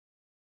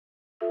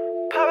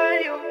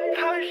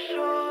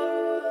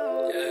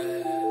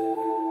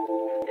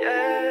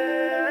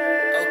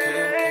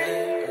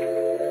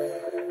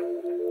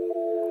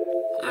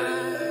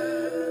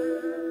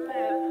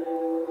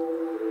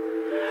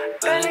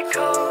Bentley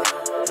Coupe.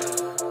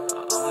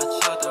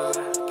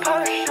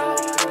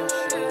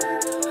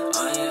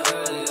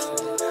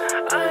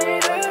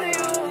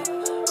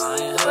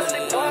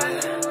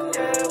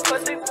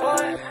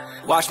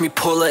 Watch me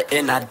pull it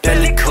in that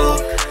Bentley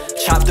Coupe.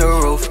 Chop the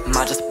roof,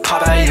 might just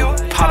pop at you,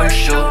 pop and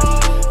shoot.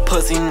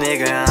 Pussy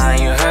nigga, I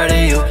ain't heard of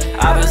you.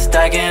 I been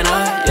stacking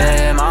up,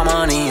 yeah, my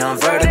money on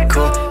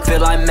vertical.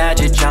 Feel like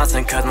Magic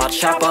Johnson, cause my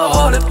chopper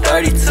hold up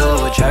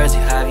 32. Jersey,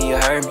 have you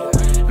heard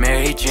me?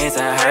 Mary jeans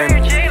and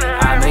Hermes.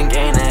 I been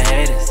gaining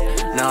haters,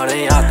 know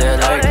they out there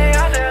lurking.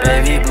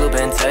 Baby blue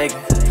been taken,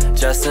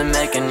 just to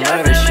make it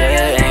nervous,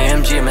 yeah.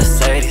 AMG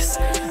Mercedes,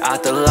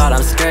 out the lot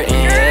I'm skirting,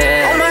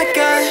 yeah. Oh my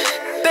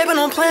god, baby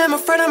don't play, I'm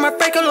afraid I might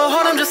break a little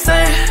heart, I'm just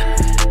saying.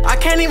 I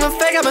can't even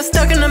fake, I've been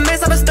stuck in the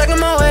maze, I've been stuck in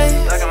my ways.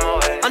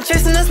 I'm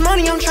chasing this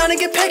money, I'm trying to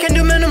get paid, can't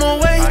do minimum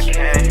wage.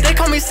 They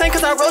call me sane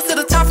cause I rose to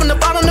the top from the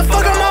bottom to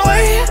fuck on my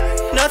way.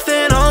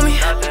 Nothing on me,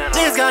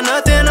 niggas got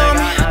nothing on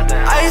me.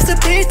 I used to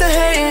piece the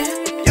hating,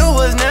 you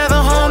was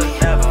never homie.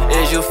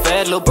 Is you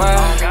fed, lil' bro?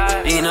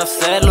 Enough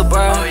said, lil'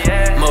 bro.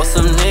 Most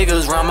of them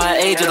niggas round my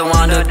age are the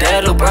one that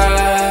dead, lil' bro.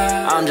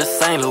 I'm just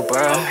saying, lil'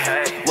 bro.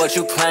 What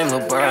you claim,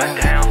 lil' bro?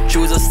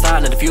 Choose a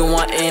side, and if you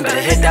want in,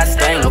 better hit that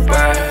stain, lil'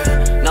 bro.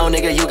 No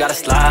nigga, you gotta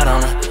slide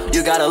on her.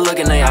 You gotta look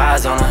in their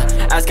eyes on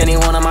her. Ask any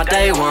one of my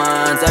day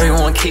ones,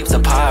 everyone keeps a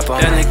pipe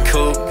on her. Bentley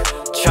Coupe,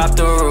 chop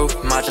the roof,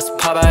 might just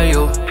pop at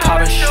you, pop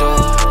and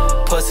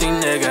shoot. Pussy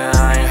nigga,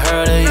 I ain't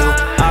heard of you.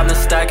 I've been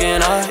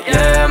stacking up,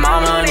 yeah, my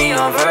money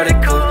on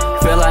vertical.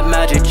 Feel like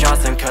Magic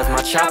Johnson, cause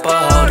my chopper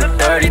hold a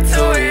 32,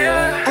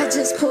 yeah. I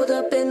just pulled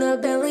up in a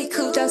Bentley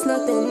Coupe, that's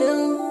nothing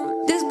new.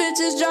 This bitch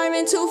is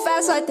driving too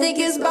fast, I think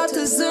it's about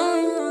to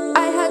zoom.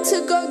 I had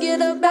to go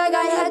get a bag,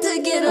 I had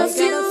to get a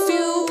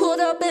few. Pulled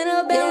up in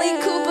a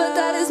Bentley Coupe, but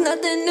that is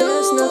nothing new.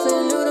 It's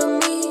nothing new to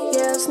me,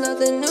 yeah, it's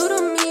nothing new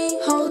to me.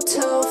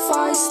 Hotel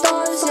 5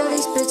 stars, yeah,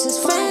 these bitches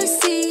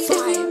fancy.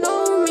 If you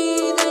know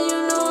me, then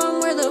you know I'm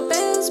where the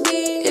bands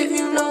be. If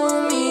you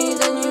know me,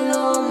 then you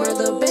know I'm where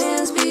the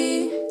bands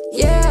be.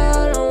 Yeah,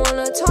 I don't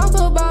wanna talk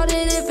about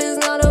it if it's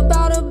not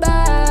about a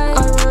bag.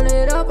 I run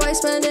it up, I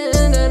spend it,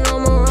 and then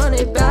I'ma run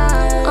it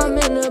back. I'm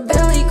in a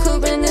Bentley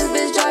Coupe and this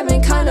bitch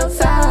driving kinda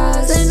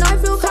fast. And I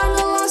feel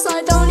kinda lost,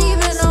 I don't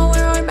even know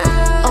where I'm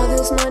at. All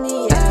this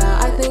money, yeah,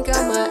 I think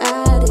I'm an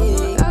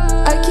addict.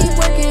 I keep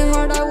working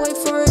hard, I wait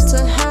for it to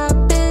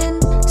happen.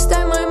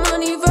 Stack my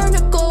money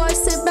vertical, I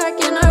sit back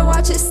and I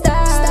watch it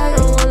stack. I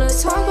don't wanna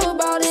talk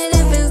about it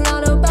if it's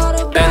not about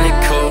a bag. Bentley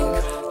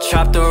Coupe,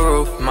 chop the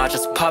roof, might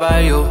just pop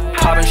at you,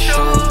 pop and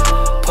shoot.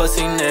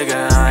 Pussy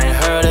nigga, I ain't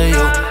heard of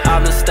you.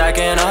 I've been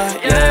stacking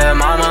up, yeah,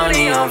 my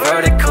money on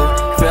vertical.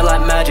 Feel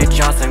like Magic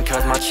Johnson,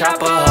 cause my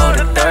chopper hold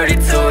a 30.